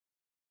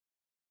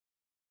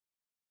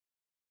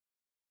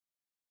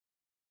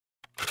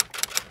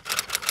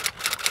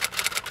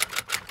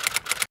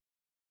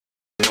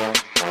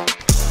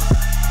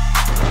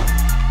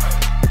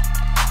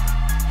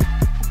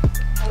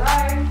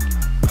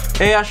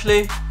Hey,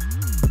 Ashley.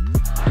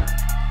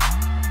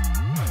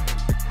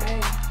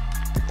 Hey.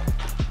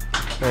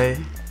 Hey.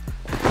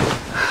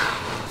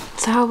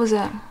 So how was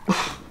it?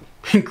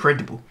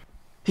 Incredible.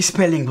 His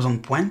spelling was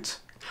on point.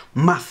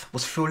 Math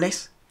was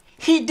flawless.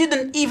 He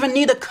didn't even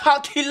need a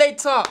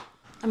calculator.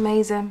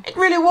 Amazing. It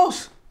really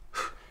was.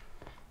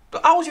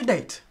 But how was your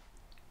date?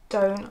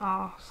 Don't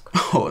ask.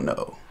 Oh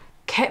no.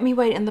 Kept me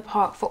waiting in the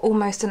park for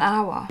almost an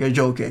hour. You're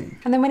joking.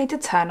 And then when he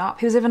did turn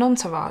up, he was with an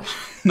entourage.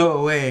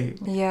 No way.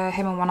 Yeah,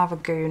 him and one other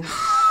goon.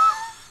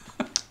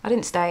 I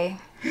didn't stay.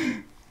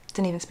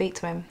 Didn't even speak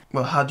to him.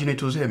 Well, how do you know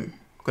it was him?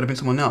 Could have been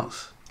someone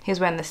else. He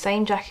was wearing the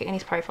same jacket in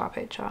his profile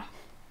picture.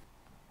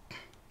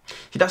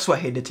 See, that's why I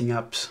hate dating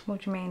apps.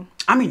 What do you mean?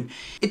 I mean,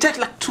 it takes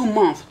like 2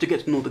 months to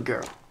get to know the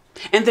girl.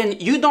 And then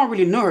you don't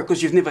really know her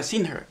because you've never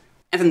seen her.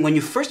 And then when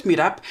you first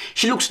meet up,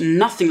 she looks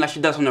nothing like she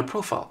does on her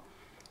profile.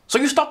 So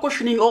you start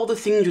questioning all the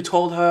things you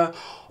told her,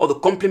 all the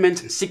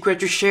compliments and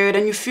secrets you shared,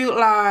 and you feel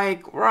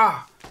like,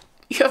 rah,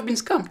 you have been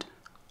scammed.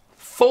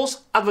 False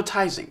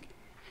advertising.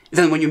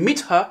 Then when you meet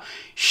her,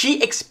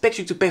 she expects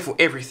you to pay for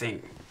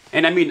everything.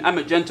 And I mean, I'm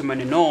a gentleman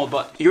and all,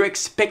 but you're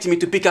expecting me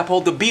to pick up all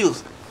the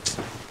bills.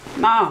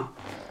 Nah.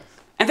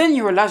 And then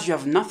you realize you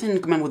have nothing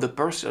in common with the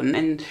person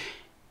and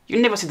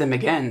you never see them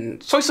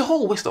again. So it's a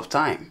whole waste of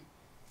time.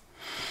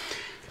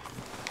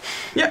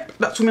 Yep,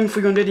 that's women for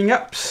you on dating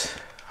apps.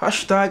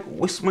 Hashtag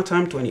waste my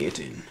time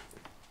 2018.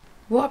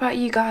 What about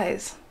you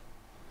guys?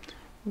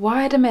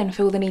 Why do men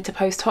feel the need to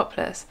post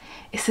topless?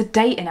 It's a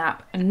dating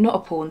app and not a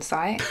porn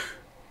site.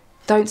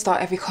 Don't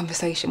start every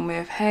conversation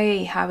with,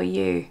 hey, how are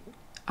you?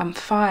 I'm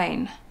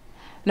fine.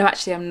 No,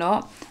 actually I'm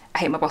not. I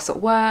hate my boss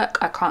at work.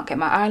 I can't get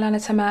my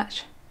eyeliner to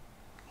match.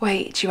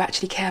 Wait, do you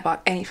actually care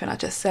about anything I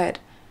just said?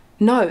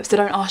 No, so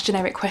don't ask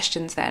generic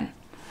questions then.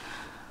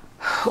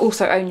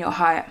 Also own your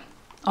height.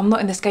 I'm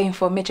not in this game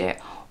for a midget.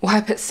 Why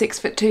put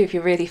 6'2" if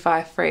you're really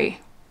 5'3"?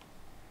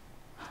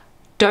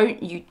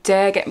 Don't you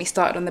dare get me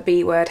started on the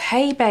B word.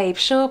 Hey babe,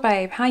 sure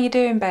babe, how you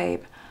doing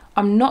babe?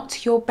 I'm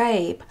not your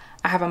babe.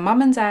 I have a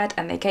mum and dad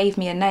and they gave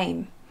me a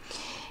name.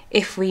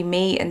 If we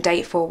meet and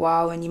date for a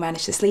while and you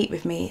manage to sleep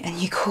with me and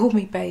you call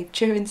me babe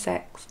during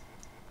sex,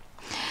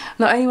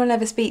 not only will I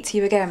never speak to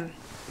you again,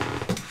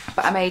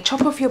 but I may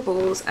chop off your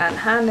balls and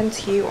hand them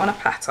to you on a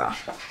platter.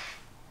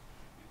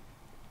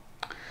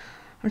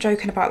 I'm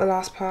joking about the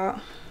last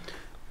part.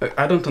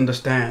 I don't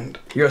understand.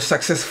 You're a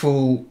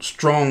successful,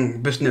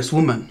 strong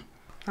businesswoman.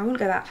 I wouldn't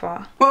go that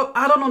far. Well,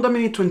 I don't know that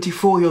many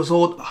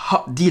 24-year-old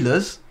hot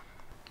dealers.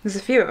 There's a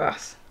few of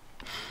us.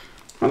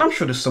 Well, I'm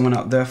sure there's someone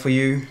out there for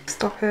you.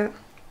 Stop it.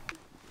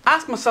 I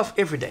ask myself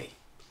every day,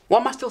 why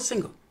am I still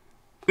single?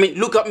 I mean,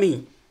 look at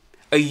me.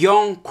 A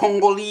young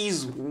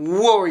Congolese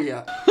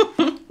warrior.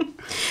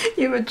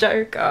 You're a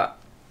joker.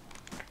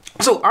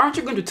 So, aren't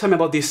you going to tell me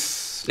about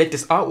this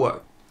latest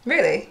artwork?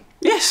 Really?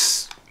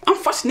 Yes, I'm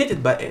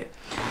fascinated by it.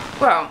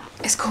 Well,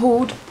 it's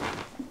called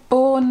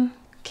Born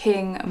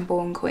King and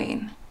Born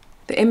Queen.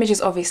 The image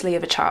is obviously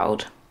of a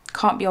child.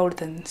 Can't be older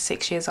than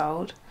 6 years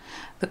old.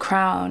 The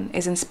crown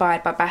is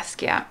inspired by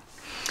Basquiat.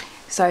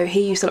 So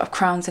he used a lot of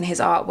crowns in his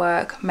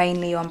artwork,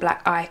 mainly on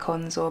black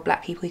icons or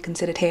black people he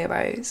considered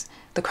heroes.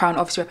 The crown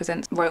obviously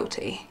represents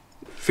royalty.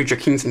 Future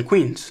kings and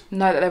queens.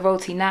 Know that they're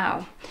royalty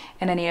now,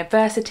 and any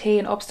adversity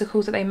and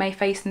obstacles that they may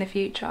face in the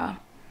future,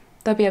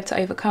 they'll be able to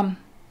overcome.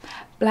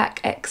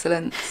 Black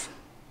excellence.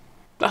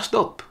 That's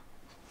dope.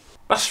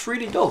 That's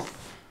really dope.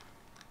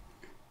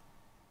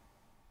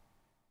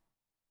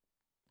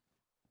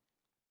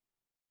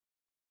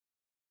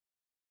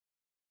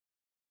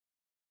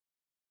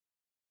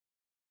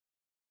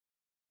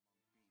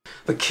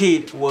 The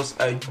kid was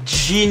a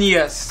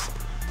genius.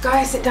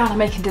 Guys, sit down, I'm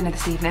making dinner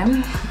this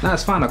evening. No,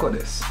 it's fine, I got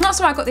this. That's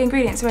why I got the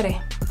ingredients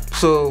ready.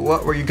 So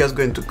what were you guys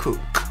going to cook?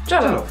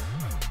 Jollof.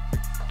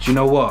 Do you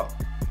know what?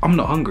 I'm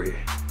not hungry.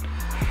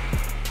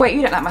 Wait,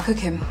 you don't like my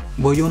cooking?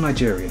 Well, you're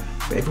Nigerian,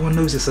 but everyone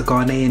knows it's a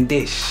Ghanaian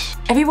dish.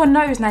 Everyone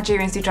knows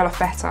Nigerians do jollof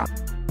better.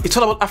 It's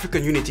all about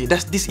African unity.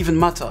 Does this even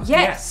matter?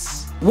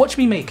 Yes. Watch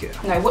me make it.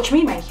 No, watch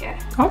me make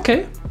it.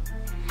 Okay.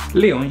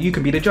 Leon, you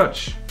can be the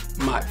judge.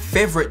 My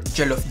favorite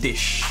jollof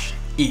dish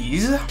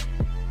is